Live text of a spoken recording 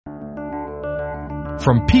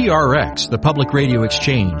From PRX, the Public Radio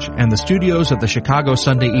Exchange, and the studios of the Chicago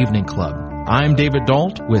Sunday Evening Club, I'm David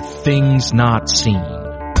Dault with Things Not Seen.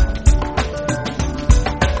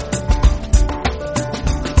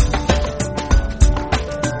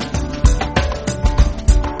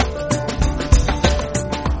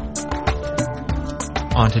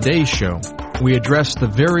 On today's show, we address the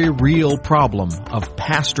very real problem of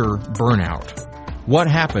pastor burnout. What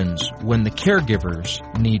happens when the caregivers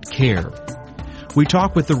need care? We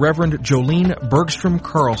talk with the Reverend Jolene Bergstrom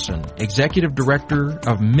Carlson, Executive Director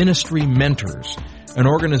of Ministry Mentors, an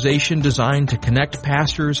organization designed to connect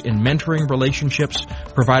pastors in mentoring relationships,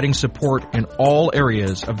 providing support in all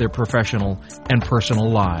areas of their professional and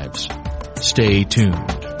personal lives. Stay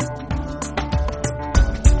tuned.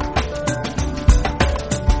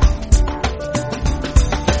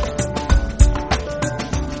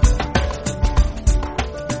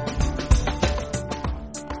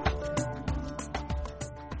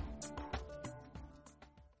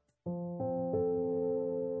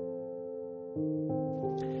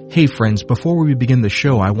 Hey friends, before we begin the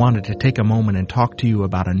show, I wanted to take a moment and talk to you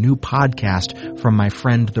about a new podcast from my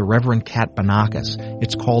friend, the Reverend Kat Banakis.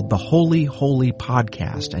 It's called the Holy Holy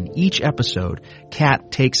Podcast, and each episode,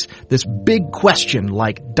 Kat takes this big question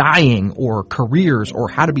like dying or careers or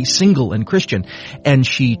how to be single and Christian, and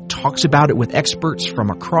she talks about it with experts from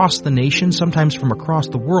across the nation, sometimes from across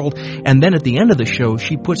the world, and then at the end of the show,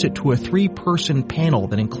 she puts it to a 3-person panel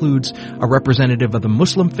that includes a representative of the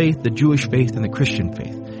Muslim faith, the Jewish faith, and the Christian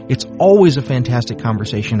faith. It's always a fantastic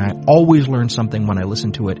conversation. I always learn something when I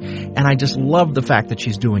listen to it, and I just love the fact that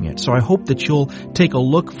she's doing it. So I hope that you'll take a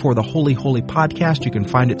look for the Holy Holy Podcast. You can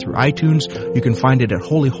find it through iTunes. You can find it at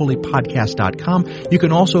holyholypodcast.com. You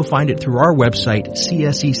can also find it through our website,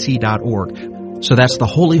 csec.org. So that's the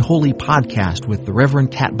Holy Holy Podcast with the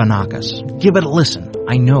Reverend Kat Banakis. Give it a listen.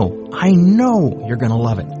 I know you're going to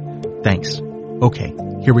love it. Thanks. Okay,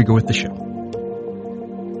 here we go with the show.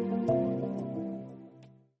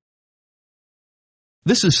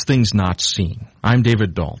 This is Things Not Seen. I'm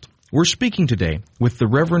David Dault. We're speaking today with the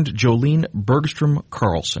Reverend Jolene Bergstrom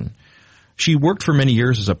Carlson. She worked for many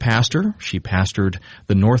years as a pastor. She pastored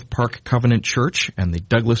the North Park Covenant Church and the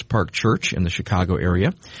Douglas Park Church in the Chicago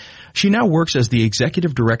area. She now works as the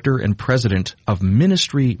Executive Director and President of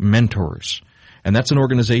Ministry Mentors. And that's an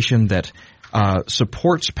organization that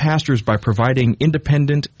supports pastors by providing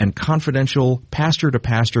independent and confidential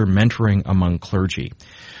pastor-to-pastor mentoring among clergy.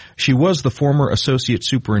 She was the former Associate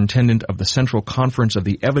Superintendent of the Central Conference of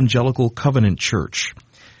the Evangelical Covenant Church.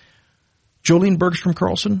 Jolene Bergstrom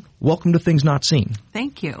Carlson, welcome to Things Not Seen.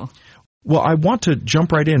 Thank you. Well, I want to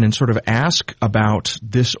jump right in and sort of ask about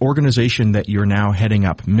this organization that you're now heading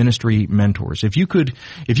up, Ministry Mentors. If you could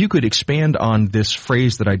expand on this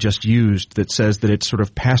phrase that I just used that says that it's sort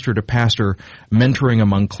of pastor-to-pastor mentoring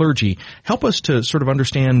among clergy, help us to sort of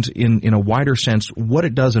understand in a wider sense what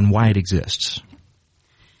it does and why it exists.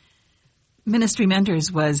 Ministry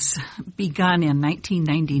Mentors was begun in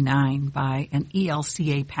 1999 by an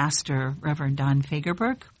ELCA pastor, Reverend Don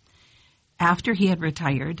Fagerberg, after he had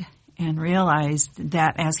retired and realized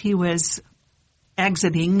that as he was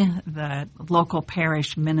exiting the local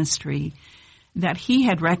parish ministry, that he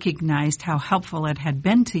had recognized how helpful it had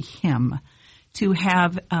been to him to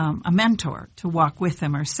have a mentor to walk with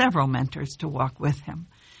him, or several mentors to walk with him.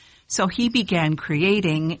 So he began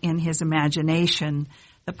creating in his imagination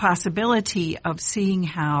the possibility of seeing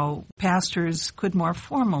how pastors could more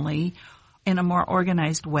formally, in a more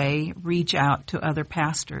organized way, reach out to other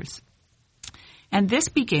pastors. And this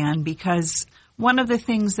began because one of the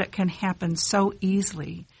things that can happen so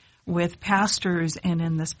easily with pastors and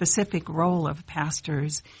in the specific role of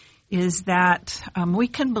pastors is that we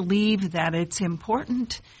can believe that it's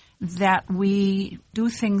important that we do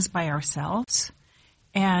things by ourselves.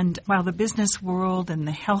 And while the business world and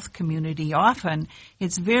the health community often,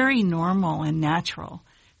 it's very normal and natural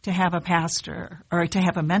to have a pastor, or to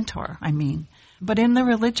have a mentor, But in the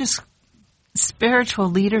religious, spiritual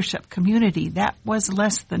leadership community, that was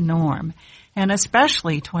less the norm. And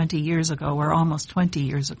especially 20 years ago, or almost 20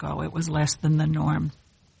 years ago, it was less than the norm.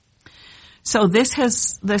 So this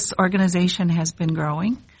organization has been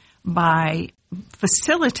growing by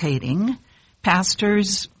facilitating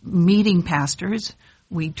pastors, meeting pastors.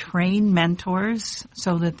 We train mentors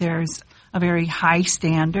so that there's a very high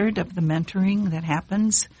standard of the mentoring that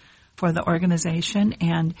happens for the organization.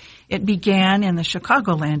 And it began in the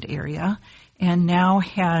Chicagoland area and now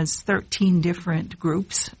has 13 different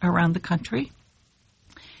groups around the country.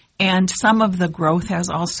 And some of the growth has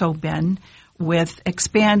also been with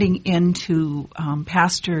expanding into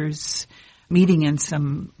pastors beginning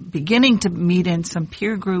to meet in some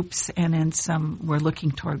peer groups, and we're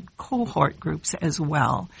looking toward cohort groups as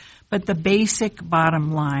well. But the basic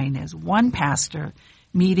bottom line is one pastor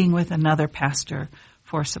meeting with another pastor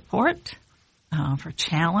for support, for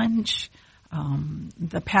challenge.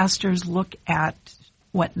 The pastors look at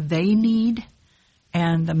what they need,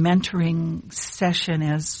 and the mentoring session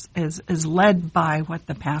is led by what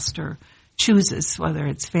the pastor chooses, whether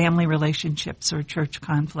it's family relationships or church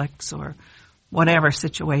conflicts or whatever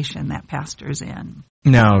situation that pastor's in.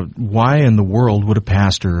 Now, why in the world would a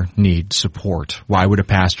pastor need support? Why would a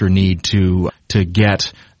pastor need to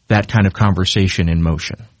get that kind of conversation in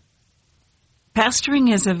motion?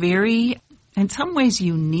 Pastoring is a very, in some ways,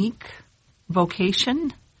 unique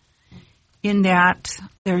vocation in that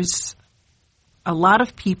there's a lot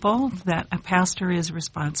of people that a pastor is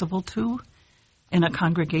responsible to in a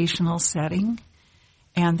congregational setting.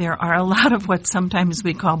 And there are a lot of what sometimes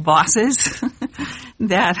we call bosses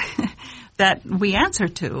that we answer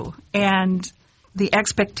to. And the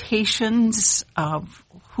expectations of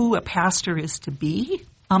who a pastor is to be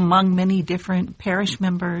among many different parish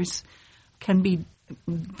members can be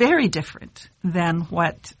very different than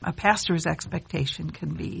what a pastor's expectation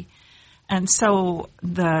can be. And so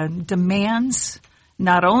the demands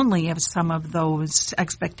not only of some of those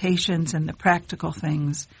expectations and the practical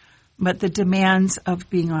things, but the demands of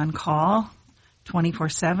being on call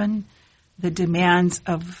 24/7, the demands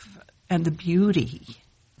of and the beauty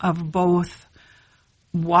of both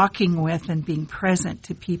walking with and being present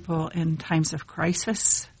to people in times of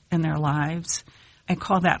crisis in their lives. I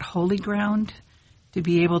call that holy ground, to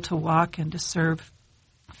be able to walk and to serve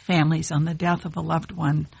families on the death of a loved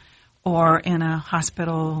one or in a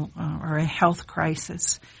hospital or a health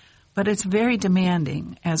crisis. But it's very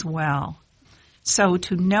demanding as well. So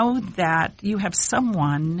to know that you have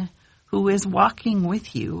someone who is walking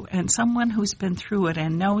with you and someone who's been through it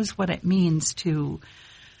and knows what it means to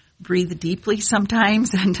breathe deeply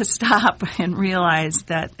sometimes and to stop and realize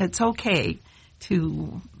that it's okay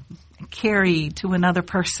to carry to another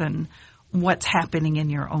person what's happening in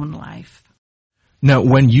your own life. Now,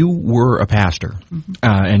 when you were a pastor,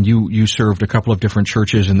 and you served a couple of different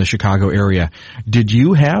churches in the Chicago area, did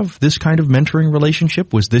you have this kind of mentoring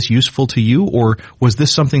relationship? Was this useful to you, or was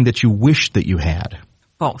this something that you wished that you had?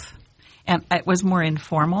 Both. And it was more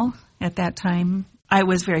informal at that time. I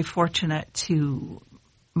was very fortunate to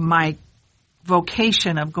my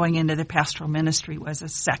vocation of going into the pastoral ministry was a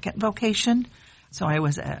second vocation. So I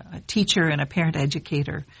was a teacher and a parent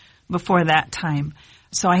educator before that time.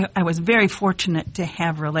 So I was very fortunate to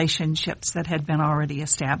have relationships that had been already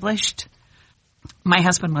established. My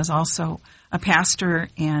husband was also a pastor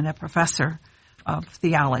and a professor of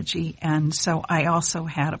theology, and so I also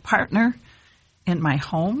had a partner in my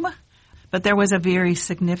home. But there was a very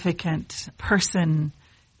significant person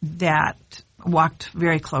that walked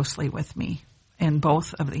very closely with me in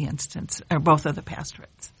both of the both of the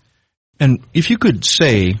pastorates. And if you could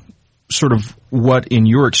say sort of what, in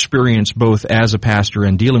your experience, both as a pastor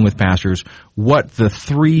and dealing with pastors, what the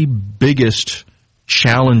three biggest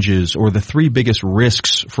challenges or the three biggest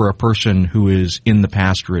risks for a person who is in the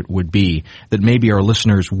pastorate would be that maybe our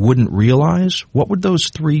listeners wouldn't realize, what would those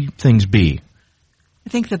three things be? I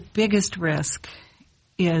think the biggest risk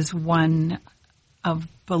is one of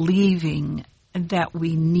believing that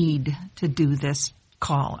we need to do this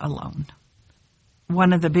call alone.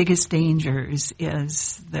 One of the biggest dangers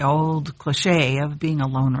is the old cliche of being a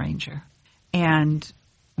lone ranger. And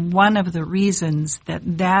one of the reasons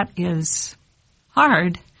that is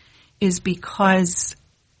hard is because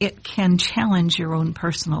it can challenge your own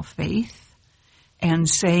personal faith and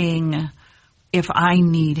saying, if I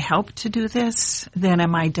need help to do this, then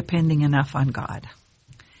am I depending enough on God?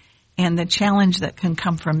 And the challenge that can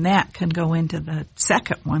come from that can go into the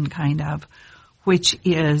second one, kind of, which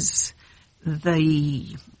is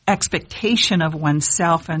the expectation of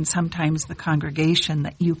oneself and sometimes the congregation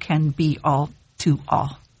that you can be all to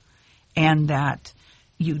all, and that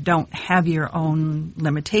you don't have your own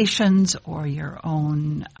limitations or your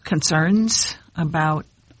own concerns about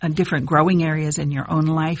different growing areas in your own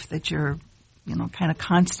life, that you're, kind of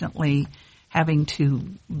constantly having to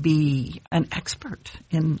be an expert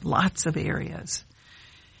in lots of areas.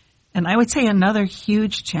 And I would say another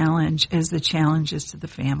huge challenge is the challenges to the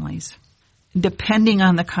families, depending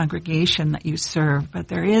on the congregation that you serve. But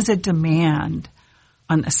there is a demand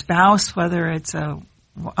on the spouse, whether it's a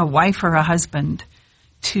wife or a husband,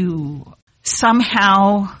 to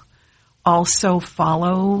somehow also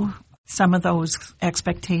follow some of those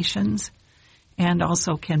expectations, and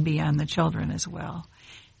also can be on the children as well.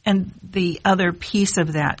 And the other piece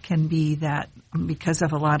of that can be that because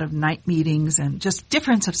of a lot of night meetings and just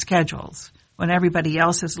difference of schedules, when everybody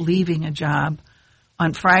else is leaving a job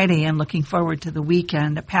on Friday and looking forward to the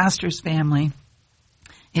weekend, a pastor's family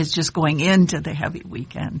is just going into the heavy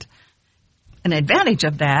weekend. An advantage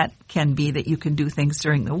of that can be that you can do things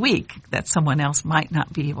during the week that someone else might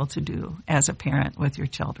not be able to do as a parent with your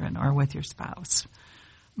children or with your spouse.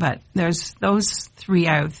 But there's those three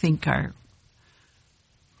I would think are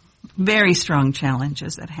very strong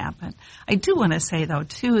challenges that happen. I do want to say, though,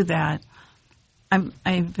 too, that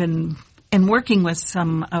I've been, in working with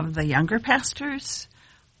some of the younger pastors,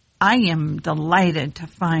 I am delighted to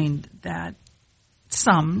find that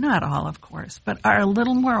some, not all, of course, but are a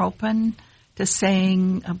little more open to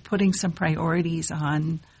saying, putting some priorities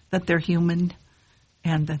on that they're human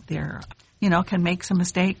and that they're, can make some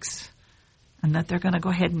mistakes and that they're going to go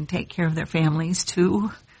ahead and take care of their families,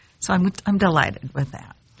 too. So I'm delighted with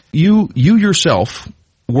that. You yourself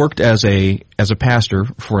worked as a pastor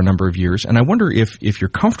for a number of years, and I wonder if you're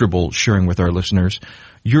comfortable sharing with our listeners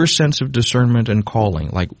your sense of discernment and calling.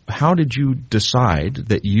 Like, how did you decide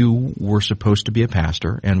that you were supposed to be a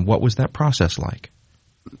pastor, and what was that process like?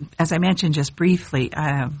 As I mentioned just briefly,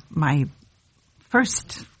 my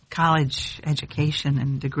first college education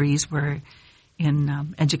and degrees were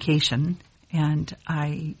in education, and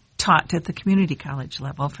I taught at the community college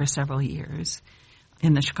level for several years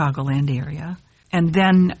in the Chicagoland area. And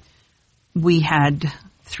then we had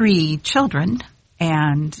 3 children,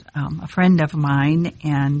 and a friend of mine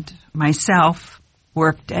and myself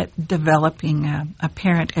worked at developing a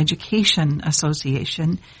parent education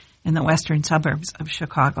association in the western suburbs of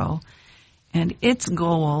Chicago. And its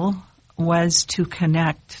goal was to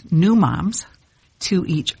connect new moms to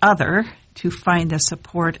each other to find the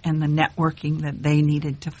support and the networking that they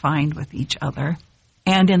needed to find with each other.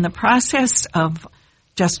 And in the process of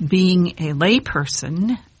just being a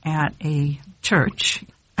layperson at a church,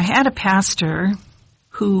 I had a pastor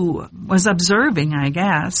who was observing, I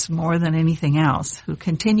guess, more than anything else, who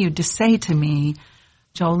continued to say to me,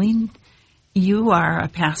 Jolene, you are a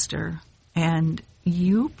pastor, and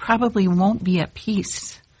you probably won't be at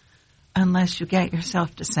peace unless you get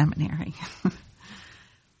yourself to seminary.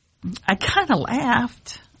 I kind of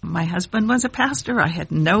laughed. My husband was a pastor. I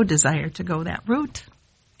had no desire to go that route.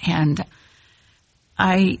 And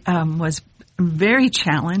I was very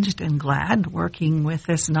challenged and glad working with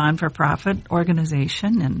this non-for-profit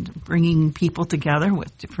organization and bringing people together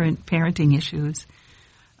with different parenting issues.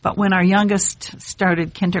 But when our youngest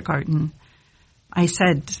started kindergarten, I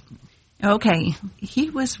said, okay, he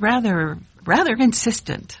was rather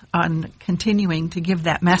insistent on continuing to give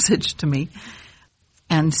that message to me.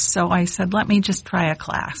 And so I said, let me just try a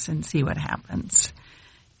class and see what happens.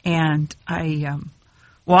 And I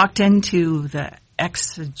walked into the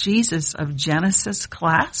exegesis of Genesis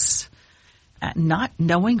class, not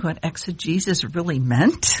knowing what exegesis really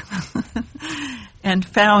meant, and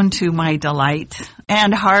found to my delight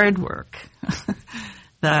and hard work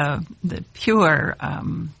the pure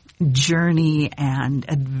journey and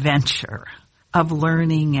adventure of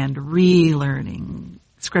learning and relearning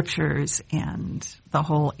scriptures and the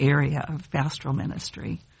whole area of pastoral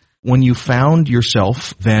ministry. When you found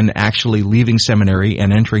yourself then actually leaving seminary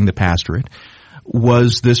and entering the pastorate,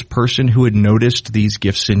 was this person who had noticed these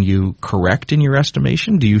gifts in you correct in your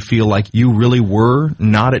estimation? Do you feel like you really were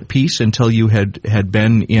not at peace until you had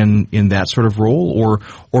been in that sort of role?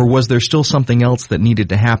 Or was there still something else that needed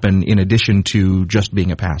to happen in addition to just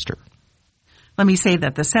being a pastor? Let me say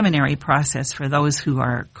that the seminary process for those who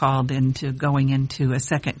are called into going into a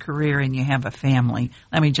second career and you have a family,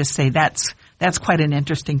 let me just say that's quite an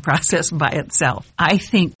interesting process by itself. I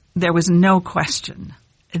think there was no question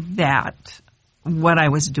that what I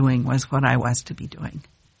was doing was what I was to be doing.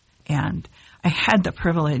 And I had the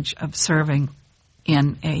privilege of serving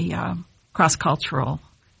in a cross-cultural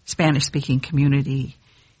Spanish-speaking community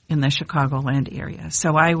in the Chicagoland area.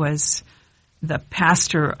 So I was the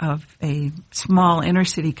pastor of a small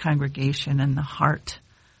inner-city congregation in the heart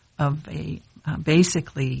of a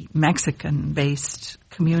basically Mexican-based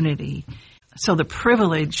community. So the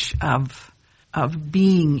privilege of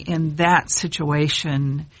being in that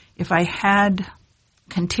situation, if I had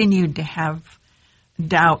continued to have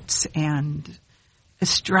doubts and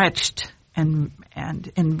stretched and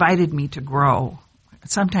invited me to grow,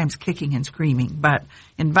 sometimes kicking and screaming, but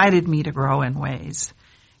invited me to grow in ways.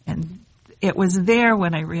 And it was there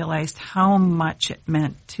when I realized how much it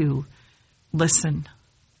meant to listen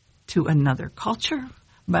to another culture,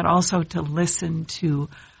 but also to listen to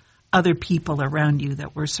other people around you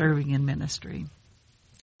that were serving in ministry.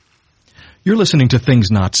 You're listening to Things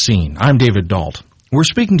Not Seen. I'm David Dault. We're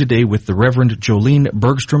speaking today with the Reverend Jolene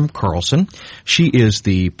Bergstrom Carlson. She is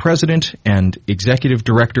the president and executive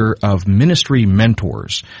director of Ministry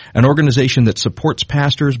Mentors, an organization that supports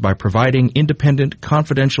pastors by providing independent,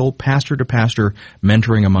 confidential, pastor-to-pastor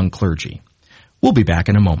mentoring among clergy. We'll be back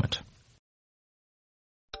in a moment.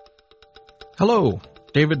 Hello,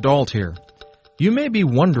 David Dault here. You may be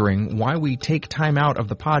wondering why we take time out of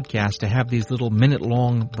the podcast to have these little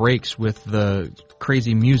minute-long breaks with the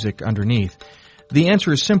crazy music underneath. The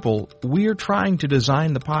answer is simple. We are trying to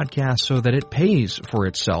design the podcast so that it pays for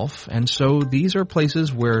itself, and so these are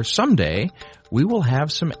places where someday we will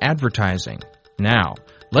have some advertising. Now,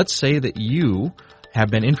 let's say that you have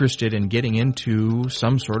been interested in getting into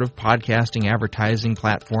some sort of podcasting advertising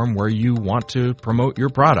platform where you want to promote your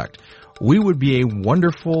product. We would be a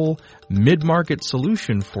wonderful mid-market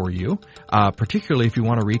solution for you, particularly if you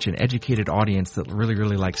want to reach an educated audience that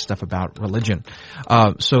really likes stuff about religion.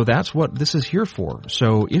 So that's what this is here for.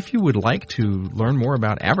 So if you would like to learn more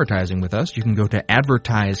about advertising with us, you can go to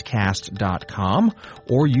advertisecast.com,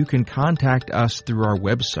 or you can contact us through our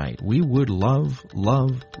website. We would love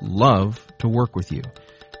to work with you.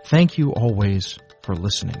 Thank you always for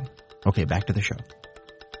listening. Okay, back to the show.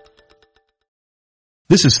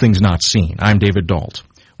 This is Things Not Seen. I'm David Dault.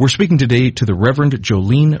 We're speaking today to the Reverend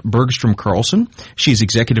Jolene Bergstrom Carlson. She's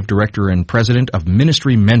Executive Director and President of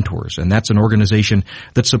Ministry Mentors, and that's an organization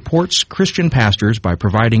that supports Christian pastors by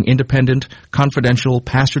providing independent, confidential,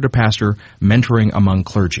 pastor-to-pastor mentoring among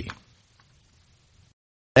clergy.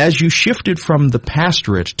 As you shifted from the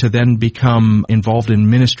pastorate to then become involved in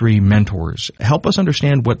Ministry Mentors, help us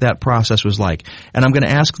understand what that process was like. And I'm going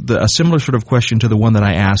to ask a similar sort of question to the one that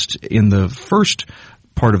I asked in the first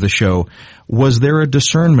part of the show. Was there a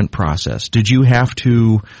discernment process? Did you have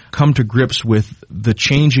to come to grips with the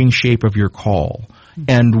changing shape of your call?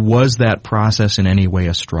 And was that process in any way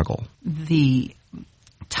a struggle? The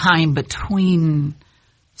time between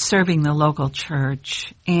serving the local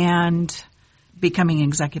church and becoming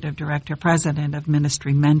executive director, president of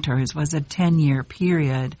Ministry Mentors was a 10-year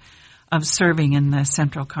period of serving in the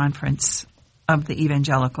Central Conference of the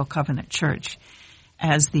Evangelical Covenant Church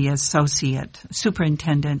as the associate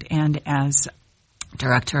superintendent and as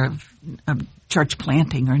director of church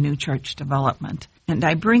planting or new church development. And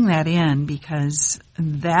I bring that in because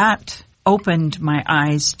that opened my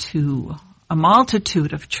eyes to a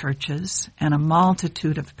multitude of churches and a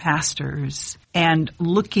multitude of pastors, and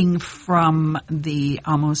looking from the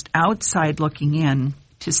almost outside looking in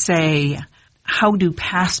to say, how do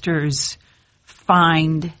pastors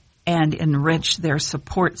find and enrich their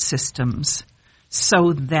support systems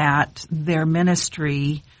so that their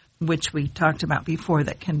ministry, which we talked about before,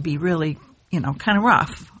 that can be really, kind of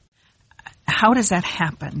rough, how does that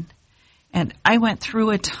happen? And I went through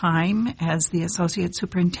a time as the associate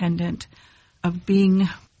superintendent of being,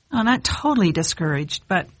 not totally discouraged,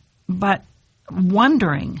 but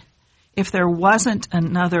wondering if there wasn't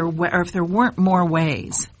another way, or if there weren't more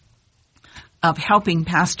ways of helping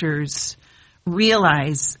pastors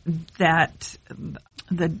realize that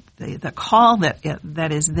the call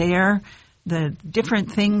that is there, the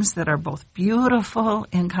different things that are both beautiful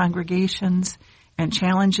in congregations and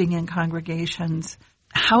challenging in congregations.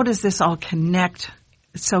 How does this all connect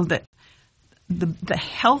so that the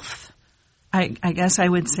health, I guess I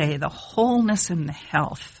would say, the wholeness and the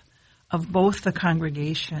health of both the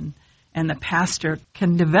congregation and the pastor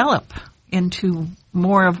can develop into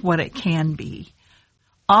more of what it can be.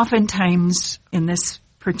 Oftentimes in this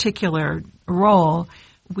particular role,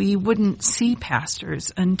 we wouldn't see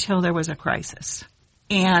pastors until there was a crisis.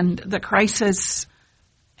 And the crisis,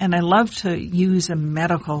 and I love to use a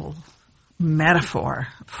medical metaphor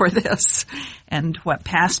for this and what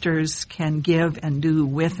pastors can give and do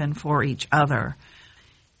with and for each other.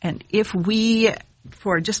 And if we,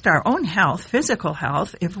 for just our own health, physical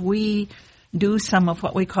health, if we do some of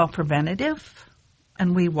what we call preventative,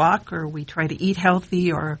 and we walk or we try to eat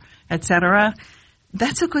healthy or etc.,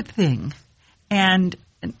 that's a good thing. And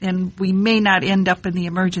we may not end up in the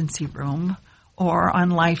emergency room or on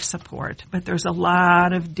life support, but there's a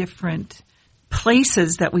lot of different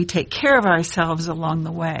places that we take care of ourselves along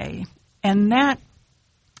the way. And that,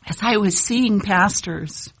 as I was seeing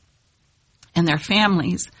pastors and their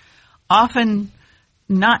families often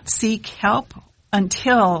not seek help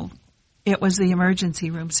until it was the emergency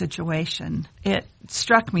room situation, it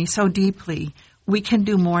struck me so deeply. We can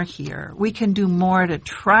do more here. We can do more to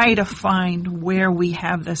try to find where we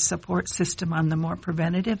have the support system on the more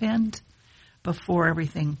preventative end before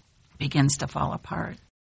everything begins to fall apart.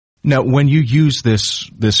 Now, when you use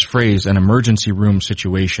this phrase, an emergency room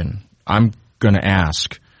situation, I'm going to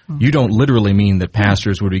ask, You don't literally mean that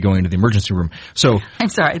pastors would be going to the emergency room. So I'm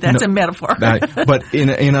sorry, that's a metaphor. But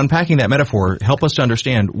in unpacking that metaphor, help us to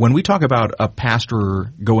understand, when we talk about a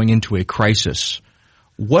pastor going into a crisis,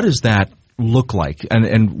 what does that look like?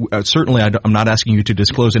 And certainly I'm not asking you to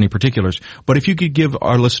disclose any particulars, but if you could give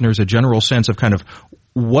our listeners a general sense of kind of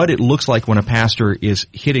what it looks like when a pastor is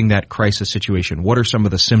hitting that crisis situation. What are some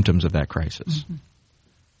of the symptoms of that crisis? Mm-hmm.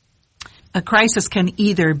 A crisis can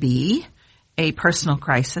either be a personal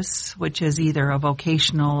crisis, which is either a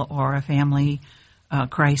vocational or a family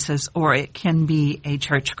crisis, or it can be a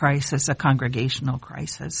church crisis, a congregational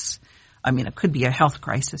crisis. I mean, it could be a health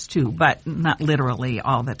crisis too, but not literally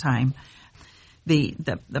all the time. The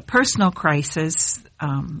personal crisis,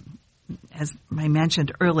 as I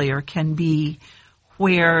mentioned earlier, can be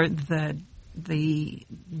where the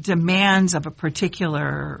demands of a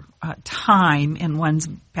particular time in one's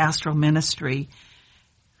pastoral ministry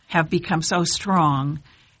have become so strong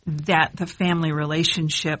that the family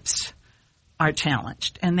relationships are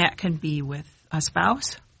challenged. And that can be with a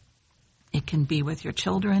spouse. It can be with your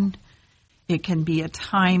children. It can be a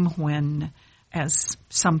time when, as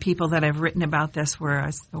some people that have written about this,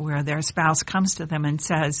 where their spouse comes to them and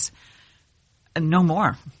says, no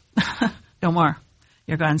more, no more.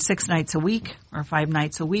 You're gone 6 nights a week or 5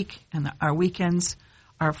 nights a week, and our weekends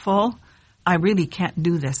are full. I really can't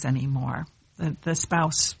do this anymore, the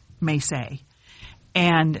spouse may say.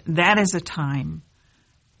 And that is a time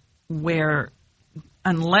where,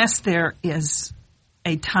 unless there is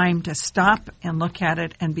a time to stop and look at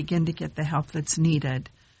it and begin to get the help that's needed,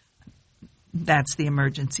 that's the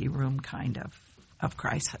emergency room kind of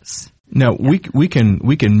crisis. Now, we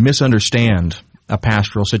can misunderstand a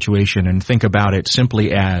pastoral situation and think about it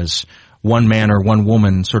simply as one man or one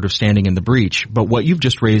woman sort of standing in the breach. But what you've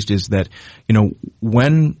just raised is that,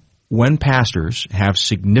 when pastors have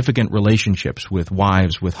significant relationships with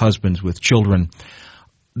wives, with husbands, with children,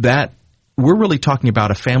 that we're really talking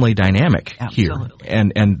about a family dynamic Absolutely.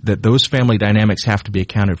 Here, and that those family dynamics have to be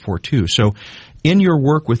accounted for too. So in your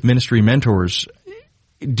work with ministry mentors,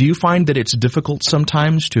 do you find that it's difficult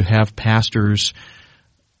sometimes to have pastors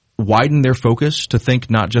widen their focus to think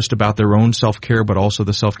not just about their own self-care, but also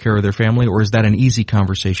the self-care of their family, or is that an easy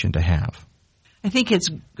conversation to have? I think it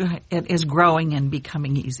is growing and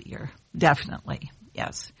becoming easier. Definitely,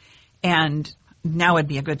 yes. And now would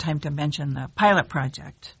be a good time to mention the pilot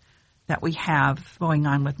project that we have going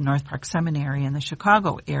on with North Park Seminary in the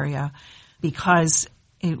Chicago area, because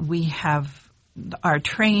we have our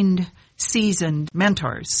trained, seasoned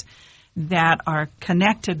mentors that are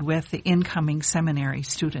connected with the incoming seminary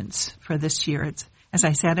students for this year. It's, as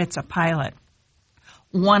I said, it's a pilot.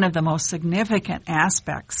 One of the most significant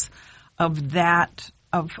aspects of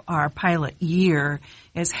our pilot year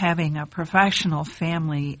is having a professional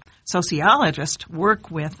family sociologist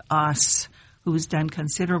work with us who's done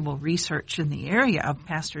considerable research in the area of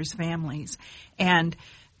pastors' families. And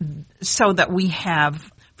so that we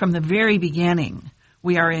have, from the very beginning,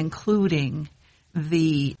 we are including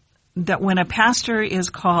that when a pastor is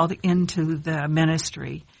called into the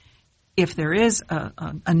ministry, if there is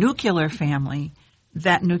a nuclear family,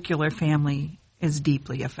 that nuclear family is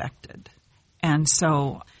deeply affected. And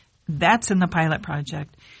so that's in the pilot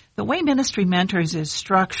project. The way Ministry Mentors is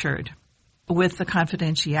structured with the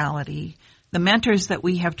confidentiality, the mentors that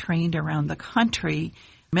we have trained around the country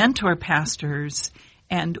mentor pastors,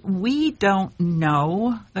 and we don't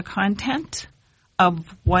know the content of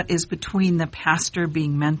what is between the pastor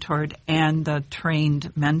being mentored and the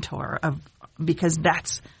trained mentor, because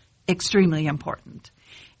that's extremely important.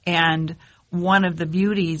 And one of the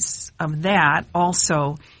beauties of that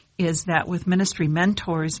also is that with Ministry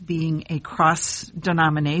Mentors being a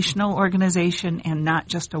cross-denominational organization and not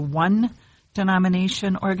just a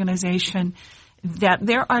one-denomination organization, that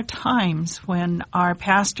there are times when our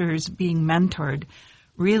pastors being mentored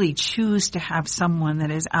really choose to have someone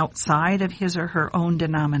that is outside of his or her own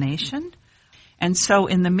denomination. And so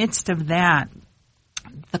in the midst of that,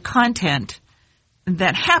 the content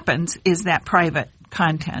that happens is that private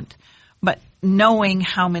content. But knowing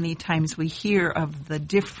how many times we hear of the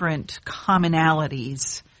different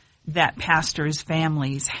commonalities that pastors'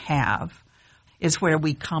 families have is where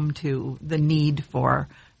we come to the need for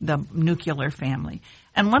the nuclear family.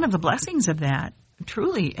 And one of the blessings of that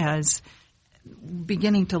truly is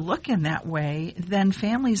beginning to look in that way, then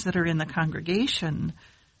families that are in the congregation,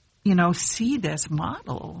 see this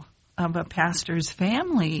model of a pastor's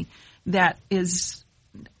family that is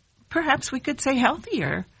perhaps we could say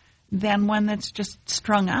healthier than one that's just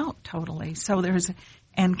strung out totally. So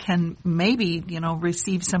and can maybe,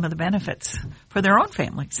 receive some of the benefits for their own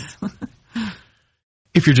families.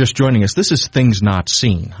 If you're just joining us, this is Things Not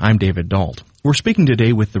Seen. I'm David Dault. We're speaking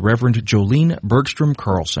today with the Reverend Jolene Bergstrom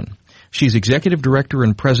Carlson. She's Executive Director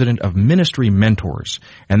and President of Ministry Mentors,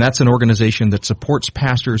 and that's an organization that supports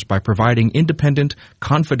pastors by providing independent,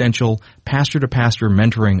 confidential, pastor-to-pastor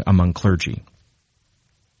mentoring among clergy.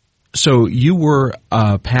 So you were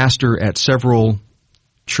a pastor at several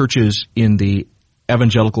churches in the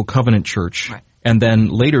Evangelical Covenant Church. Right. And then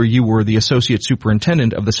later you were the Associate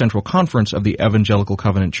Superintendent of the Central Conference of the Evangelical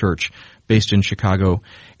Covenant Church based in Chicago.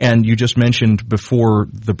 And you just mentioned before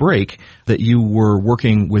the break that you were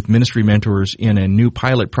working with ministry mentors in a new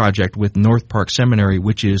pilot project with North Park Seminary,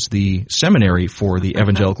 which is the seminary for the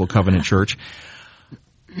Evangelical Covenant Church.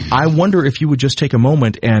 I wonder if you would just take a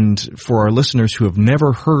moment and, for our listeners who have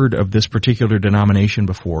never heard of this particular denomination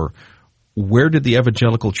before, where did the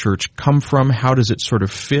Evangelical Church come from? How does it sort of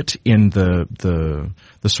fit in the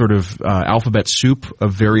sort of alphabet soup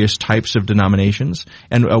of various types of denominations?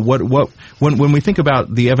 And when we think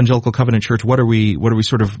about the Evangelical Covenant Church, what do we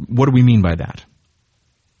mean by that?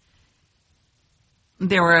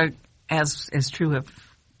 There were, as is true of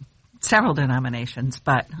several denominations,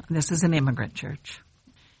 but this is an immigrant church.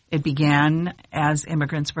 It began as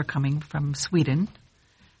immigrants were coming from Sweden,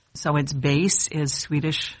 so its base is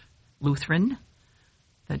Swedish Lutheran.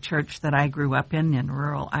 The church that I grew up in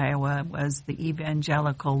rural Iowa was the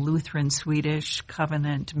Evangelical Lutheran Swedish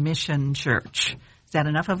Covenant Mission Church. Is that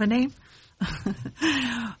enough of a name?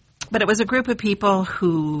 But it was a group of people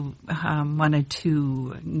who wanted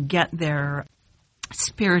to get their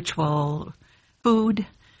spiritual food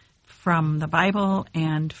from the Bible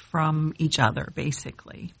and from each other,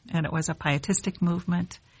 basically. And it was a pietistic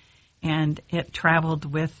movement, and it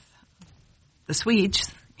traveled with the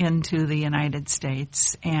Swedes into the United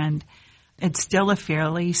States, and it's still a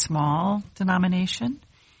fairly small denomination.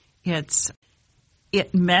 It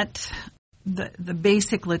met the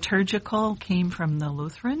basic liturgical came from the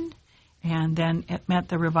Lutheran, and then it met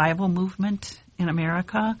the revival movement in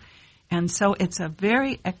America, and so it's a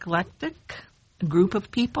very eclectic group of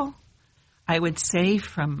people. I would say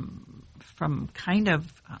from kind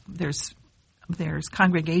of there's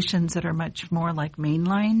congregations that are much more like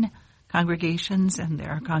mainline congregations, and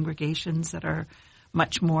there are congregations that are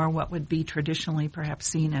much more what would be traditionally perhaps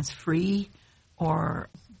seen as free or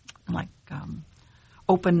like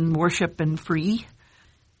open worship and free.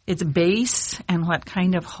 Its base and what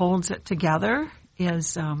kind of holds it together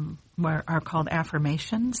is what are called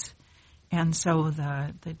affirmations. And so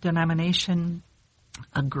the denomination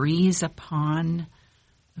agrees upon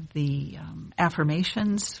the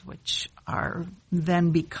affirmations, which are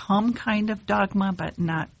then become kind of dogma, but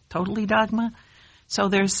not totally dogma. So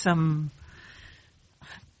there's some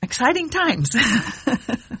exciting times.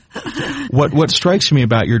 What strikes me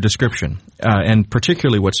about your description, and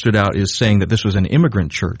particularly what stood out, is saying that this was an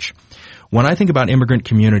immigrant church. When I think about immigrant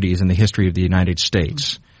communities in the history of the United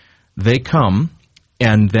States, they come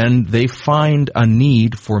and then they find a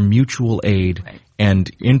need for mutual aid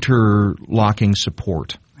and interlocking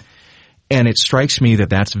support. And it strikes me that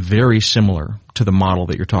that's very similar to the model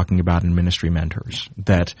that you're talking about in Ministry Mentors,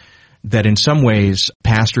 that in some ways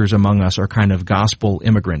pastors among us are kind of gospel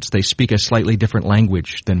immigrants. They speak a slightly different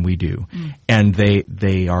language than we do. And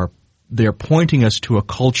they're pointing us to a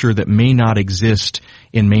culture that may not exist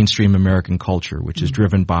in mainstream American culture, which is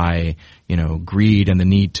driven by, greed and the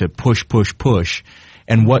need to push.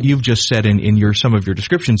 And what you've just said in some of your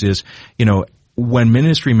descriptions is, when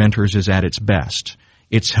Ministry Mentors is at its best,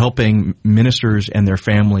 it's helping ministers and their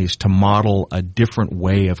families to model a different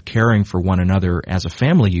way of caring for one another as a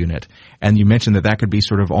family unit. And you mentioned that could be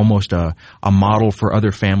sort of almost a model for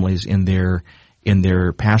other families in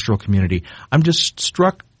their pastoral community. I'm just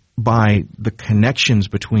struck by the connections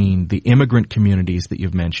between the immigrant communities that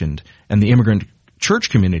you've mentioned and the immigrant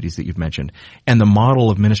church communities that you've mentioned and the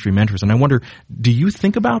model of Ministry Mentors. And I wonder, do you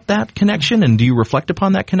think about that connection, and do you reflect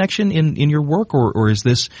upon that connection in your work, or is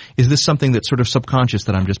this something that's sort of subconscious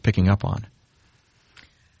that I'm just picking up on?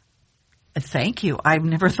 Thank you. I've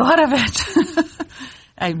never thought of it.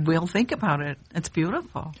 I will think about it. It's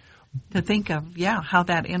beautiful to think of, how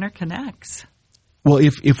that interconnects. Well,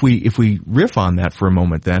 if we riff on that for a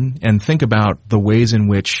moment then and think about the ways in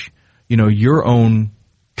which, your own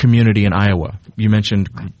community in Iowa, you mentioned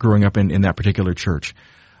growing up in that particular church.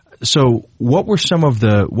 So what were some of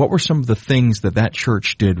the things that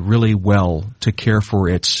church did really well to care for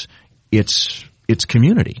its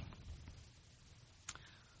community?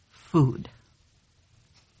 Food.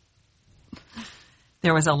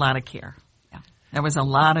 There was a lot of care. Yeah. There was a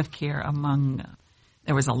lot of care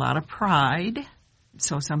there was a lot of pride.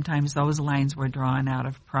 So sometimes those lines were drawn out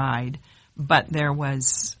of pride, but there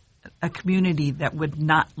was a community that would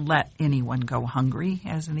not let anyone go hungry,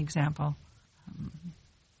 as an example.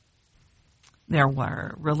 There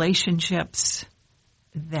were relationships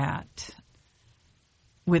that,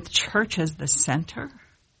 with church as the center,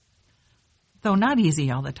 though not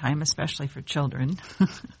easy all the time, especially for children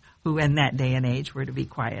who in that day and age were to be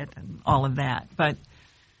quiet and all of that. But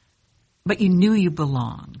you knew you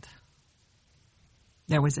belonged.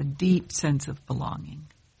 There was a deep sense of belonging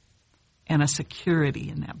and a security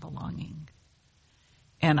in that belonging.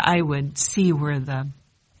 And I would see where the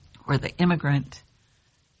immigrant,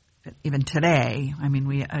 even today, I mean,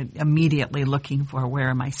 we are immediately looking for, where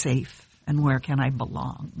am I safe and where can I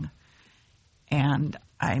belong? And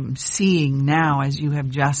I'm seeing now, as you have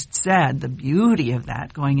just said, the beauty of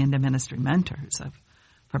that going into ministry mentors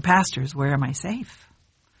for pastors. Where am I safe?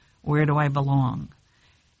 Where do I belong?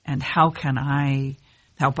 And how can I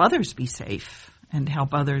help others be safe and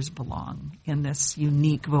help others belong in this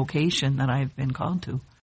unique vocation that I've been called to?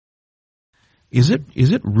 Is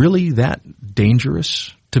it really that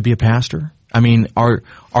dangerous to be a pastor? I mean, are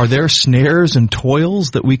there snares and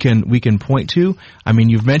toils that we can point to? I mean,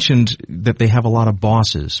 you've mentioned that they have a lot of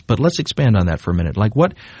bosses, but let's expand on that for a minute. Like,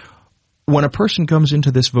 when a person comes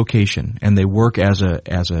into this vocation and they work as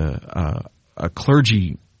a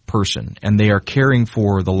clergy person and they are caring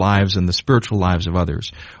for the lives and the spiritual lives of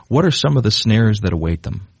others, what are some of the snares that await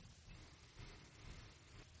them?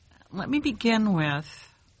 Let me begin with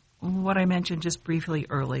what I mentioned just briefly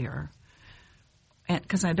earlier,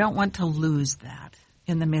 because I don't want to lose that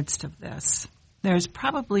in the midst of this. There's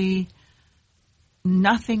probably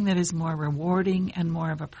nothing that is more rewarding and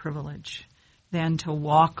more of a privilege than to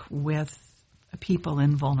walk with people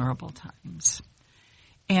in vulnerable times.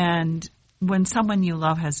 And when someone you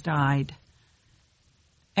love has died,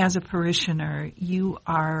 as a parishioner, you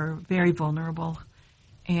are very vulnerable.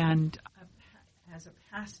 And as a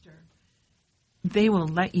pastor, they will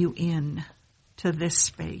let you in to this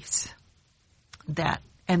space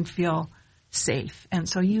and feel safe. And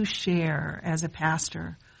so you share as a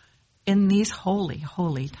pastor in these holy,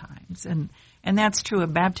 holy times. And that's true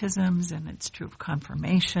of baptisms, and it's true of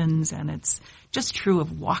confirmations, and it's just true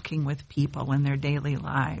of walking with people in their daily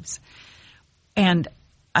lives. And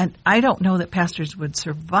I don't know that pastors would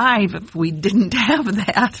survive if we didn't have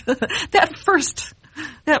that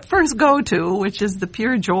first go-to, which is the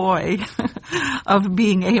pure joy of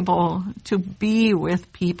being able to be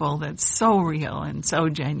with people that's so real and so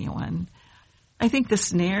genuine. I think the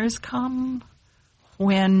snares come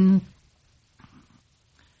when,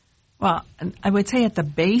 well, I would say at the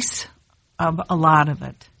base of a lot of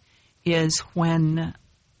it is when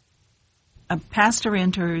a pastor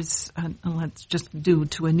enters, let's just do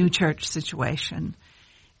to a new church situation,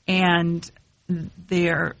 and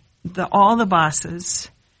all the bosses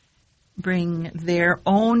bring their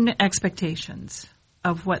own expectations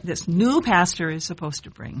of what this new pastor is supposed to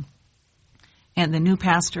bring. And the new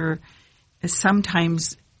pastor is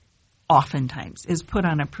oftentimes, is put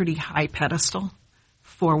on a pretty high pedestal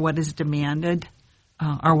for what is demanded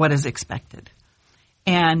or what is expected.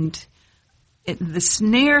 And the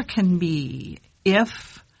snare can be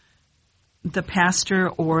if the pastor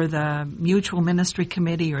or the mutual ministry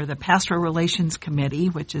committee or the pastoral relations committee,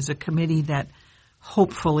 which is a committee that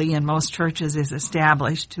hopefully in most churches is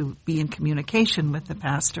established to be in communication with the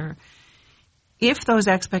pastor, if those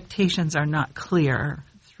expectations are not clear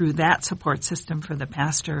through that support system for the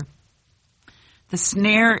pastor, the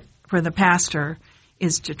snare for the pastor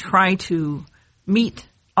is to try to meet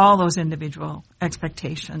all those individual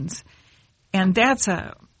expectations. And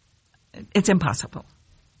it's impossible.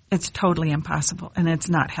 It's totally impossible, and it's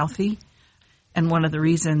not healthy. And one of the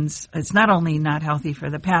reasons, it's not only not healthy for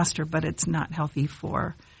the pastor, but it's not healthy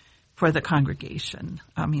for the congregation.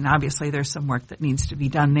 I mean, obviously there's some work that needs to be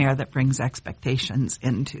done there that brings expectations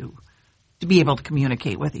to be able to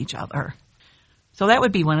communicate with each other. So that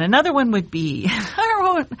would be one. Another one would be our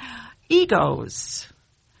own egos.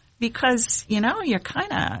 Because, you're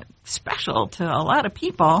kind of special to a lot of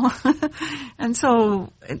people. And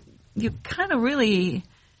so you kind of really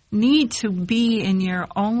need to be in your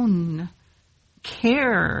own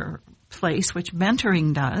care place, which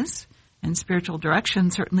mentoring does, and spiritual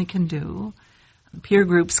direction certainly can do, peer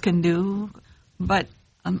groups can do. But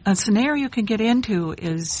a scenario you can get into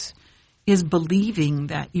is believing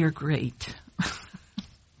that you're great.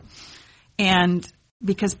 And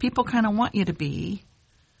because people kind of want you to be,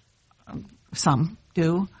 some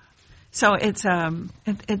do. So it's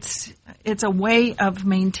a way of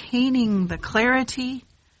maintaining the clarity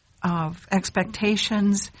of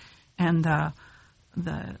expectations and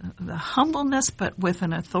the humbleness, but with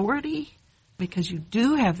an authority, because you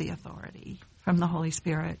do have the authority from the Holy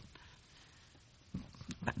Spirit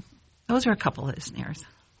those are a couple of the snares.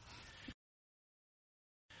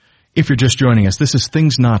 If you're just joining us, this is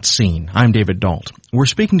Things Not Seen. I'm David Dalt. We're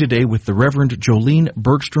speaking today with the Reverend Jolene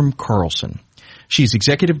Bergstrom Carlson. She's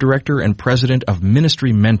Executive Director and President of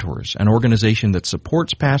Ministry Mentors, an organization that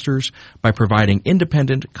supports pastors by providing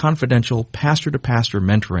independent, confidential, pastor-to-pastor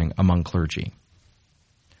mentoring among clergy.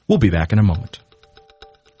 We'll be back in a moment.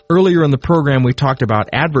 Earlier in the program, we talked about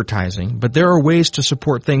advertising, but there are ways to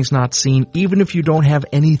support Things Not Seen even if you don't have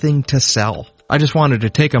anything to sell. I just wanted to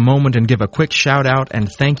take a moment and give a quick shout out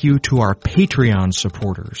and thank you to our Patreon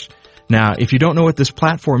supporters. Now, if you don't know what this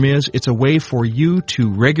platform is, it's a way for you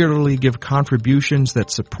to regularly give contributions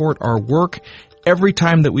that support our work every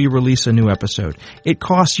time that we release a new episode. It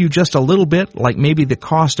costs you just a little bit, like maybe the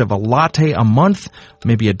cost of a latte a month,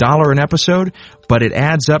 maybe $1 an episode, but it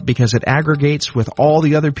adds up because it aggregates with all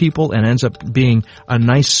the other people and ends up being a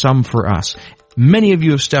nice sum for us. Many of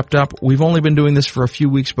you have stepped up. We've only been doing this for a few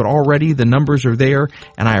weeks, but already the numbers are there,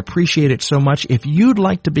 and I appreciate it so much. If you'd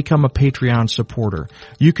like to become a Patreon supporter,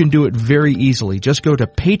 you can do it very easily. Just go to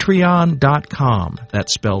patreon.com.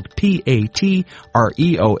 That's spelled Patreon,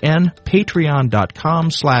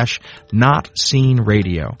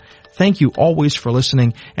 patreon.com/notseenradio. Thank you always for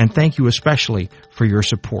listening, and thank you especially for your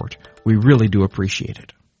support. We really do appreciate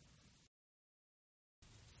it.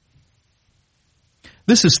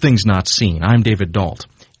 This is Things Not Seen. I'm David Dalt.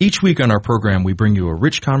 Each week on our program, we bring you a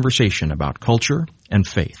rich conversation about culture and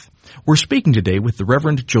faith. We're speaking today with the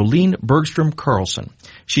Reverend Jolene Bergstrom Carlson.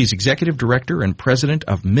 She's Executive Director and President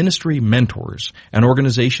of Ministry Mentors, an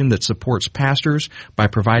organization that supports pastors by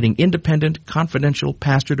providing independent, confidential,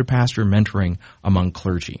 pastor-to-pastor mentoring among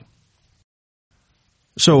clergy.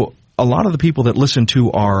 So, a lot of the people that listen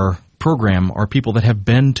to our program are people that have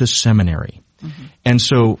been to seminary. Mm-hmm. And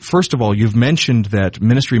so, first of all, you've mentioned that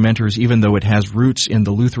Ministry Mentors, even though it has roots in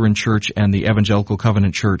the Lutheran Church and the Evangelical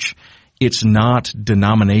Covenant Church, it's not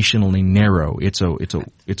denominationally narrow. It's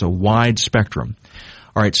a wide spectrum.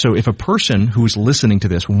 All right, so if a person who's listening to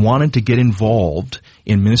this wanted to get involved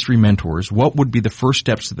in Ministry Mentors, what would be the first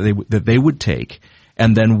steps that they would take?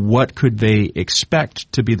 And then what could they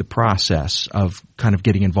expect to be the process of kind of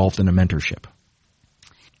getting involved in a mentorship?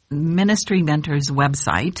 Ministry Mentors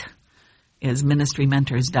website is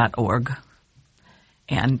ministrymentors.org.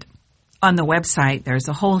 And on the website, there's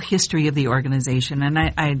a whole history of the organization. And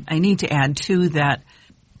I need to add, too, that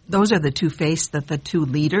those are the two faiths that the two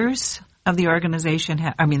leaders of the organization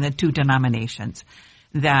the two denominations.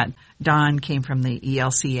 That Don came from the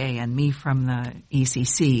ELCA and me from the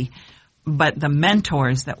ECC. But the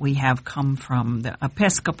mentors that we have come from the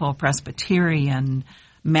Episcopal, Presbyterian,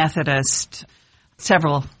 Methodist,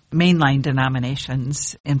 several mainline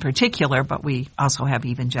denominations in particular, but we also have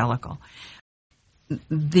evangelical. On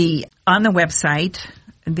the website,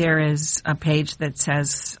 there is a page that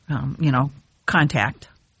says, contact,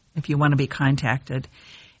 if you want to be contacted.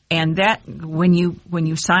 And that, when you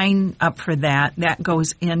sign up for that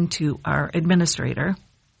goes into our administrator,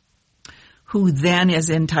 who then is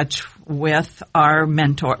in touch with our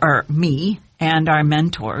mentor, or me, and our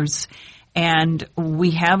mentors. And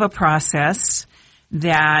we have a process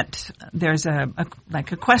that there's a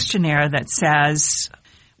questionnaire that says,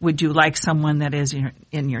 would you like someone that is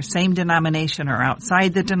in your same denomination or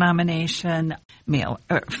outside the denomination?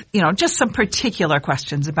 Just some particular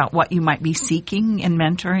questions about what you might be seeking in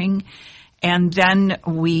mentoring. And then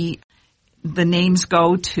the names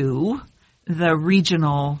go to the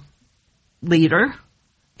regional leader,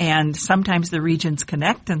 and sometimes the regions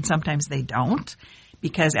connect and sometimes they don't.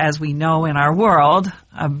 Because as we know in our world,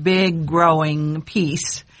 a big growing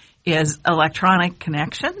piece is electronic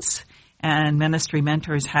connections, and Ministry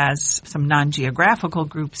Mentors has some non-geographical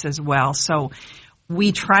groups as well. So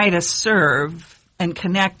we try to serve and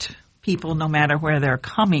connect people no matter where they're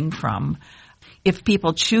coming from. If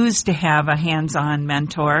people choose to have a hands-on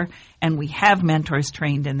mentor, and we have mentors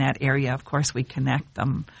trained in that area, of course we connect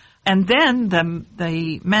them. And then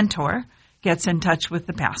the mentor gets in touch with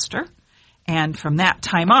the pastor. And from that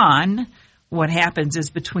time on, what happens is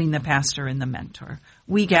between the pastor and the mentor,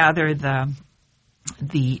 we gather the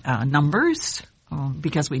numbers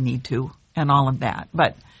because we need to, and all of that.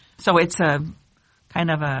 But so it's a kind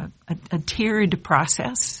of a tiered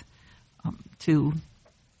process to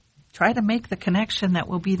try to make the connection that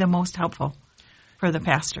will be the most helpful for the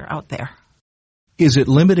pastor out there. Is it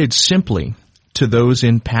limited simply to those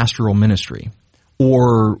in pastoral ministry?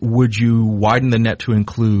 Or would you widen the net to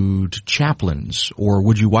include chaplains? Or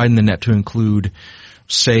would you widen the net to include,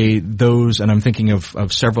 say, those, and I'm thinking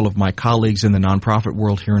of several of my colleagues in the nonprofit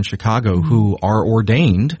world here in Chicago who are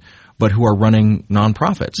ordained, but who are running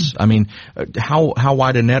nonprofits. I mean, how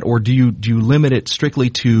wide a net, or do you limit it strictly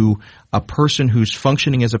to a person who's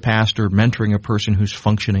functioning as a pastor, mentoring a person who's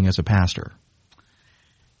functioning as a pastor?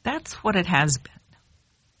 That's what it has been.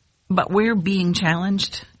 But we're being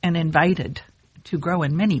challenged and invited to grow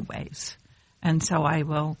in many ways. And so I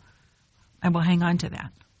will hang on to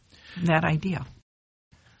that idea.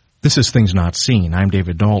 This is Things Not Seen. I'm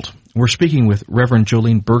David Nault. We're speaking with Reverend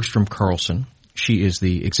Jolene Bergstrom Carlson. She is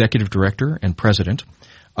the Executive Director and President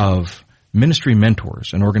of Ministry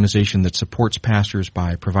Mentors, an organization that supports pastors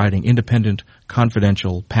by providing independent,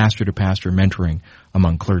 confidential, pastor-to-pastor mentoring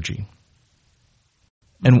among clergy.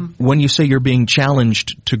 And when you say you're being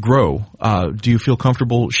challenged to grow, do you feel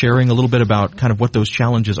comfortable sharing a little bit about kind of what those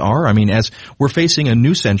challenges are? I mean, as we're facing a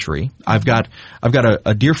new century, I've got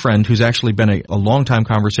a dear friend who's actually been a longtime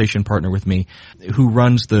conversation partner with me, who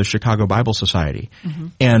runs the Chicago Bible Society. Mm-hmm.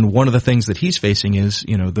 And one of the things that he's facing is,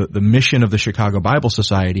 the mission of the Chicago Bible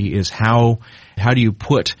Society is how do you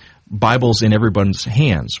put Bibles in everyone's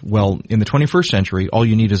hands? Well, in the 21st century, all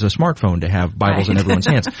you need is a smartphone to have Bibles in everyone's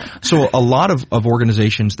hands. So a lot of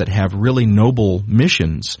organizations that have really noble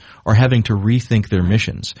missions are having to rethink their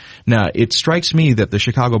missions. Now, it strikes me that the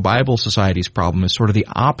Chicago Bible Society's problem is sort of the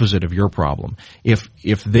opposite of your problem.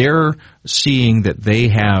 If they're seeing that they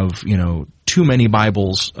have, too many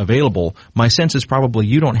Bibles available, my sense is probably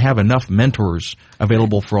you don't have enough mentors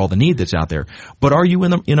available for all the need that's out there. But are you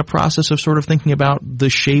in a process of sort of thinking about the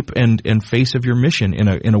shape and face of your mission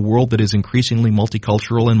in a world that is increasingly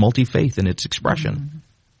multicultural and multi-faith in its expression? Mm-hmm.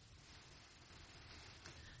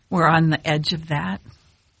 We're on the edge of that.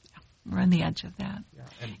 We're on the edge of that. Yeah.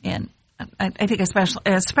 And I think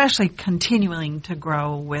especially continuing to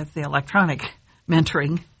grow with the electronic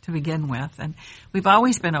mentoring to begin with. And we've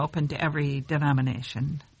always been open to every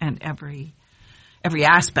denomination and every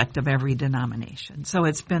aspect of every denomination. So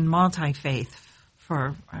it's been multi-faith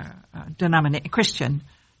for Christian,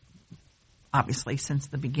 obviously, since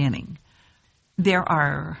the beginning. There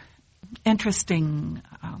are interesting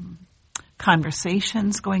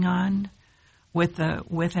conversations going on with,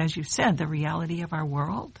 as you said, the reality of our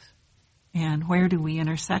world, and where do we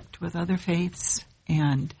intersect with other faiths,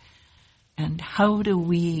 and how do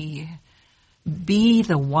we be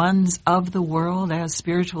the ones of the world as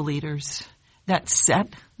spiritual leaders that set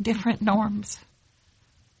different norms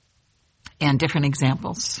and different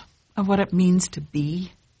examples of what it means to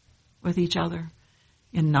be with each other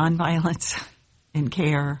in nonviolence, in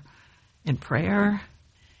care, in prayer.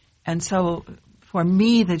 And so for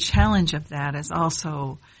me, the challenge of that is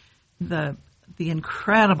also the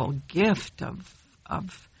incredible gift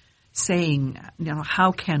of saying,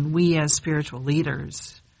 how can we as spiritual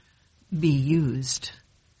leaders be used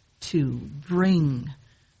to bring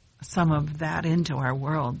some of that into our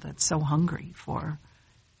world that's so hungry for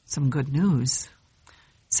some good news.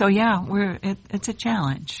 So yeah, it's a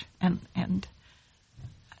challenge, and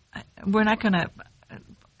we're not going to.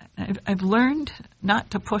 I've learned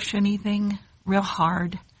not to push anything real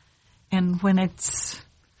hard, and when it's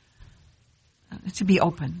to be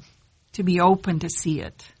open to see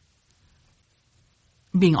it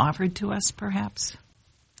being offered to us, perhaps,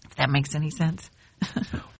 if that makes any sense.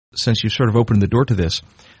 Since you sort of opened the door to this,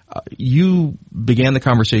 you began the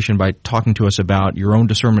conversation by talking to us about your own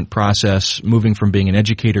discernment process, moving from being an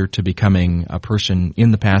educator to becoming a person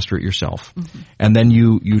in the pastorate yourself. Mm-hmm. And then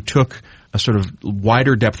you took a sort of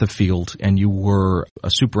wider depth of field, and you were a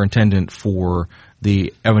superintendent for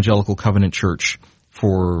the Evangelical Covenant Church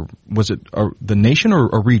for, was it the nation or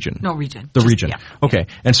a region? No, region. The region. Yeah. Okay.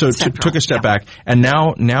 And so took a step back, and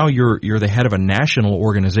now you're the head of a national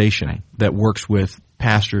organization that works with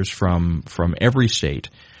pastors from every state.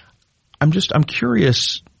 I'm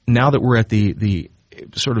curious, now that we're at the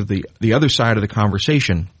sort of the other side of the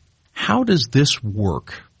conversation, how does this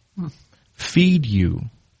work feed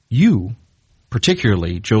you,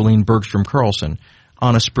 particularly Jolene Bergstrom Carlson,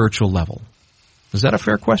 on a spiritual level? Is that a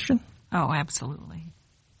fair question? Oh, absolutely.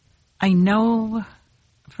 I know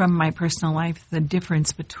from my personal life the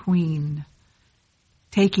difference between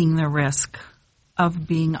taking the risk of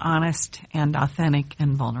being honest and authentic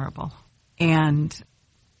and vulnerable. And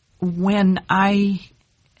when I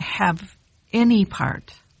have any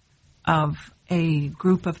part of a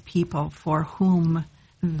group of people for whom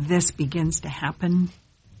this begins to happen,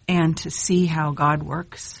 and to see how God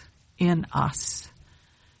works in us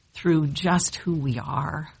through just who we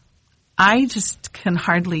are, I just can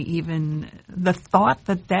hardly even, the thought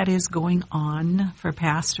that is going on for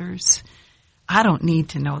pastors, I don't need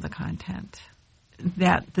to know the content.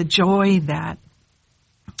 That the joy that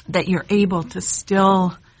you're able to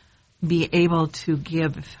still be able to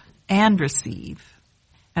give and receive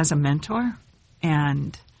as a mentor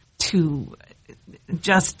and to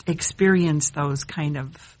just experience those kind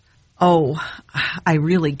of, I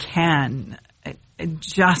really can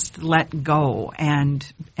just let go. And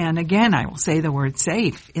again, I will say the word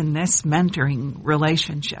safe in this mentoring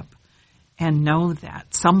relationship and know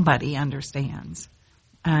that somebody understands.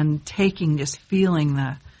 And just feeling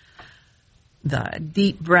the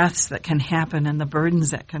deep breaths that can happen and the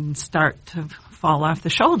burdens that can start to fall off the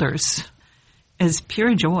shoulders is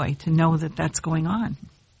pure joy to know that that's going on.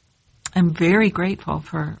 I'm very grateful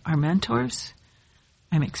for our mentors.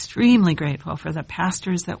 I'm extremely grateful for the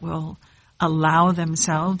pastors that will allow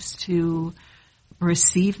themselves to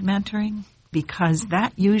receive mentoring, because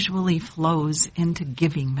that usually flows into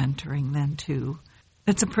giving mentoring then too.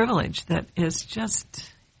 It's a privilege that is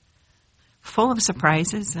just full of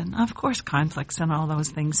surprises and, of course, conflicts and all those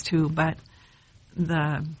things too, but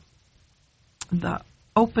the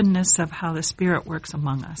openness of how the Spirit works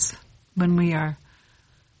among us when we are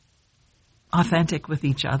authentic with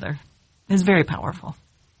each other is very powerful.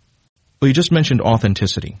 Well, you just mentioned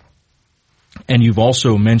authenticity, and you've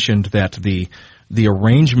also mentioned that the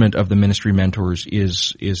arrangement of the ministry mentors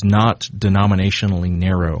is not denominationally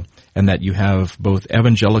narrow, and that you have both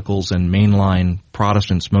evangelicals and mainline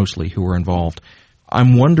Protestants mostly who are involved.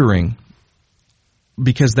 I'm wondering,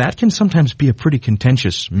 because that can sometimes be a pretty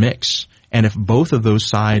contentious mix, and if both of those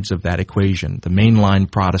sides of that equation, the mainline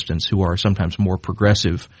Protestants who are sometimes more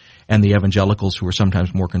progressive and the evangelicals who are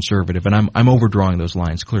sometimes more conservative, and I'm overdrawing those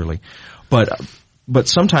lines clearly, but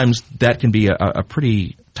sometimes that can be a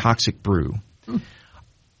pretty toxic brew.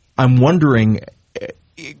 I'm wondering,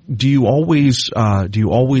 do you always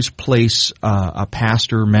place a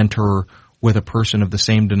pastor mentor with a person of the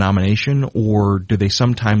same denomination, or do they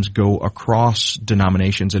sometimes go across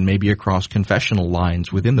denominations and maybe across confessional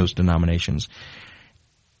lines within those denominations?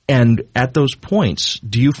 And at those points,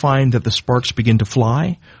 do you find that the sparks begin to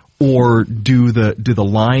fly, or do the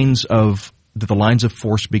lines of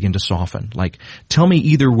force begin to soften? Like, tell me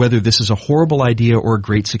either whether this is a horrible idea or a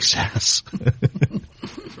great success.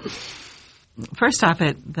 First off,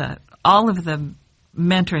 all of the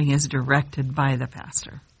mentoring is directed by the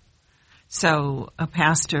pastor. So a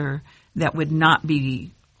pastor that would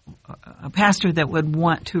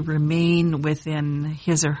want to remain within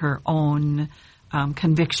his or her own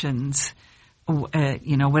convictions,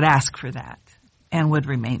 would ask for that and would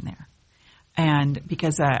remain there. And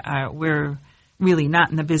because we're really not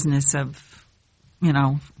in the business of,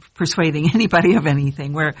 persuading anybody of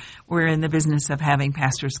anything. We're in the business of having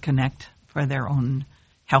pastors connect for their own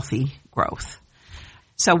healthy growth.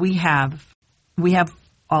 So we have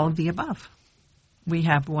all of the above. We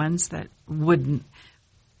have ones that wouldn't.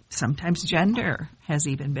 Sometimes gender has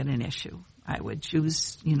even been an issue. I would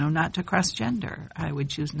choose, not to cross gender. I would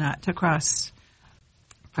choose not to cross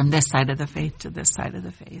from this side of the faith to this side of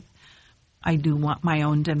the faith. I do want my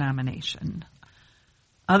own denomination.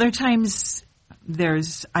 Other times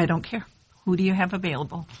I don't care. Who do you have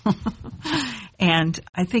available? And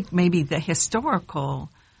I think maybe the historical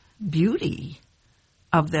beauty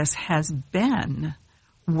of this has been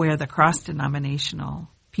where the cross-denominational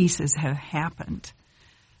pieces have happened,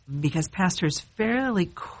 because pastors fairly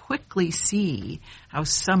quickly see how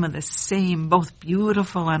some of the same, both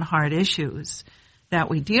beautiful and hard issues that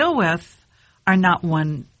we deal with are not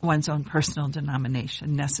one's own personal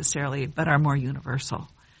denomination necessarily, but are more universal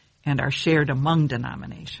and are shared among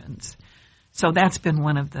denominations. So that's been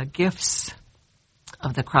one of the gifts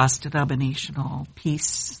of the cross-denominational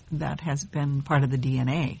piece that has been part of the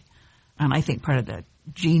DNA, and I think part of the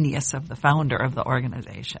genius of the founder of the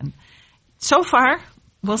organization. So far,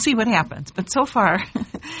 we'll see what happens, but so far,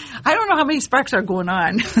 I don't know how many sparks are going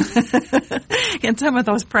on in some of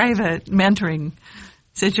those private mentoring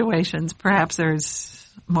situations. Perhaps there's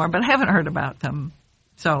more, but I haven't heard about them.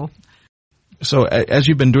 So as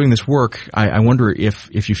you've been doing this work, I wonder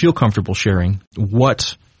if you feel comfortable sharing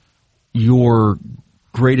what your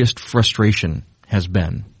greatest frustration has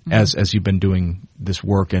been as you've been doing this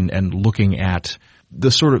work and looking at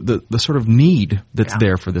the sort of need that's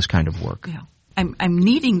there for this kind of work. Yeah. I'm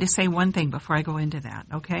needing to say one thing before I go into that,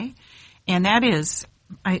 okay? And that is,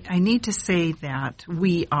 I need to say that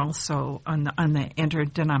we also, on the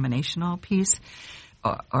interdenominational piece,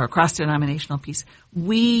 or cross-denominational piece,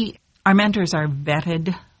 our mentors are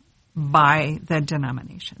vetted by the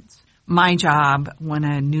denominations. My job when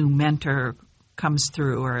a new mentor comes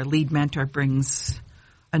through, or a lead mentor brings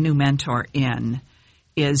a new mentor in,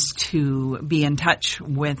 is to be in touch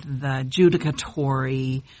with the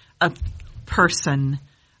judicatory person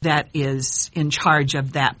that is in charge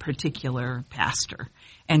of that particular pastor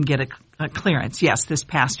and get clearance. Yes, this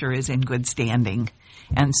pastor is in good standing.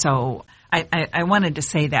 And so I wanted to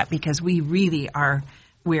say that because we really are,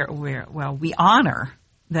 we honor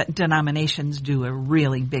that denominations do a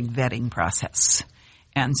really big vetting process.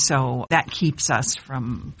 And so that keeps us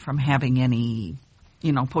from having any,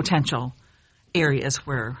 potential areas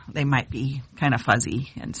where they might be kind of fuzzy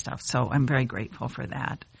and stuff. So I'm very grateful for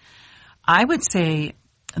that. I would say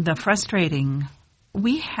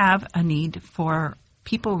we have a need for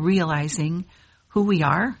people realizing who we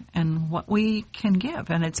are and what we can give.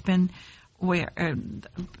 And it's been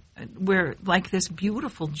we're like this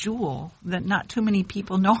beautiful jewel that not too many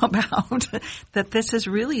people know about, that this is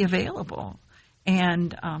really available.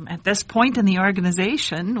 And at this point in the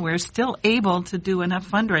organization, we're still able to do enough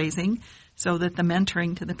fundraising so that the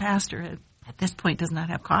mentoring to the pastor at this point does not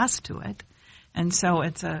have cost to it. And so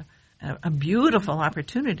it's a beautiful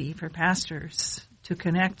opportunity for pastors to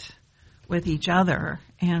connect with each other.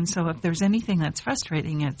 And so if there's anything that's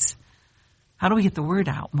frustrating, it's how do we get the word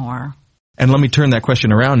out more? And let me turn that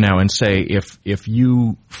question around now and say, if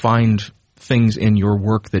you find things in your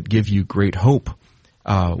work that give you great hope,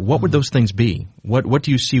 what would those things be? What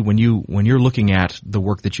do you see when you're looking at the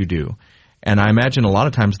work that you do? And I imagine a lot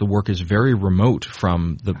of times the work is very remote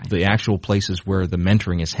from the actual places where the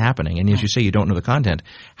mentoring is happening. And as you say, you don't know the content.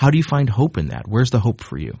 How do you find hope in that? Where's the hope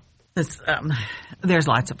for you? There's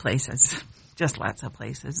lots of places, just lots of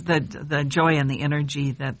places. The joy and the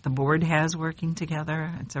energy that the board has working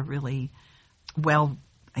together, it's a really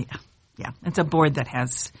it's a board that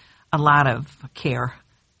has a lot of care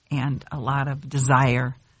and a lot of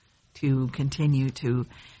desire to continue to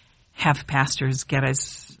have pastors get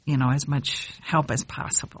as much help as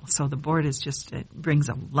possible. So the board it brings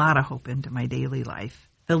a lot of hope into my daily life.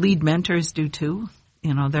 The lead mentors do too.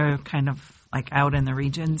 They're kind of like out in the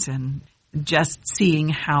regions, and just seeing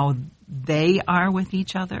how they are with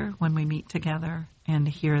each other when we meet together and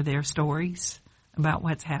hear their stories about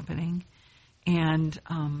what's happening. And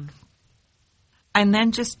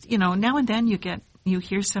then just, now and then you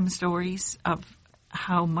hear some stories of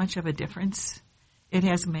how much of a difference it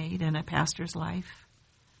has made in a pastor's life.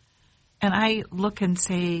 And I look and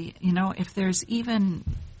say, if there's even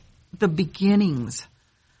the beginnings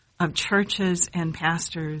of churches and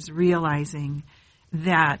pastors realizing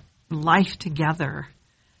that life together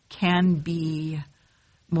can be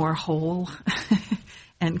more whole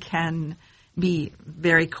and can be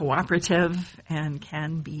very cooperative and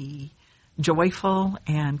can be joyful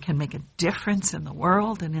and can make a difference in the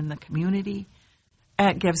world and in the community,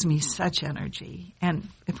 it gives me such energy. And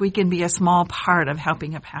if we can be a small part of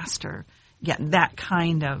helping a pastor get that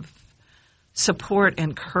kind of support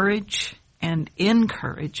and courage and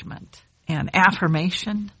encouragement and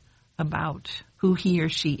affirmation about who he or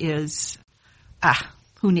she is,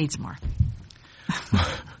 who needs more?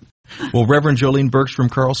 Well, Reverend Jolene Bergstrom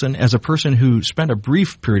Carlson, as a person who spent a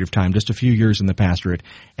brief period of time, just a few years in the pastorate,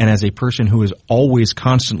 and as a person who is always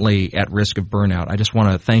constantly at risk of burnout, I just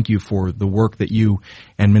want to thank you for the work that you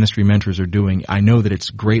and Ministry Mentors are doing. I know that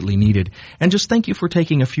it's greatly needed. And just thank you for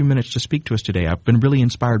taking a few minutes to speak to us today. I've been really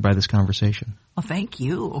inspired by this conversation. Well, thank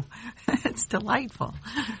you. It's delightful.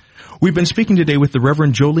 We've been speaking today with the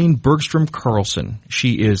Reverend Jolene Bergstrom Carlson.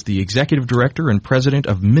 She is the Executive Director and President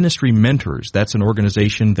of Ministry Mentors. That's an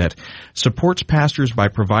organization that supports pastors by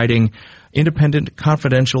providing independent,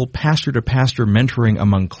 confidential, pastor-to-pastor mentoring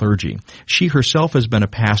among clergy. She herself has been a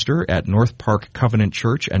pastor at North Park Covenant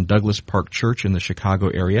Church and Douglas Park Church in the Chicago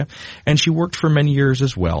area, and she worked for many years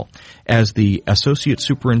as well as the Associate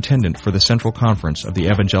Superintendent for the Central Conference of the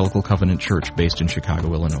Evangelical Covenant Church based in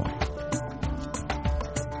Chicago, Illinois.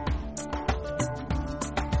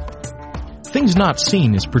 Things Not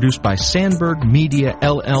Seen is produced by Sandberg Media,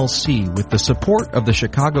 LLC with the support of the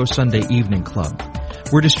Chicago Sunday Evening Club.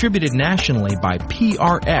 We're distributed nationally by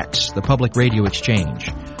PRX, the Public Radio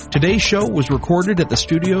Exchange. Today's show was recorded at the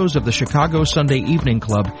studios of the Chicago Sunday Evening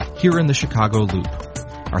Club here in the Chicago Loop.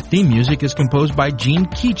 Our theme music is composed by Gene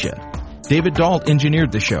Keecha. David Dalt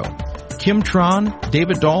engineered the show. Kim Tron,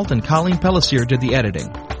 David Dalt, and Colleen Pellisier did the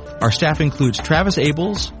editing. Our staff includes Travis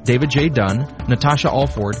Abels, David J. Dunn, Natasha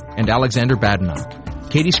Alford, and Alexander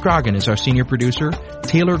Badenoch. Katie Scroggin is our senior producer.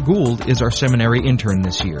 Taylor Gould is our seminary intern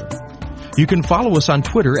this year. You can follow us on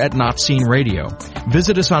Twitter at Not Seen Radio.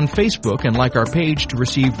 Visit us on Facebook and like our page to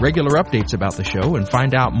receive regular updates about the show and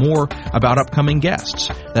find out more about upcoming guests.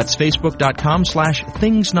 That's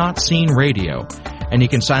facebook.com/Things Not Seen Radio. And you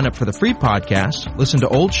can sign up for the free podcast, listen to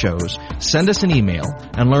old shows, send us an email,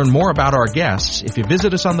 and learn more about our guests if you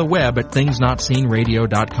visit us on the web at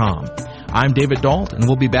thingsnotseenradio.com. I'm David Dalt, and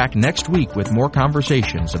we'll be back next week with more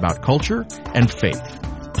conversations about culture and faith.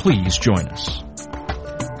 Please join us.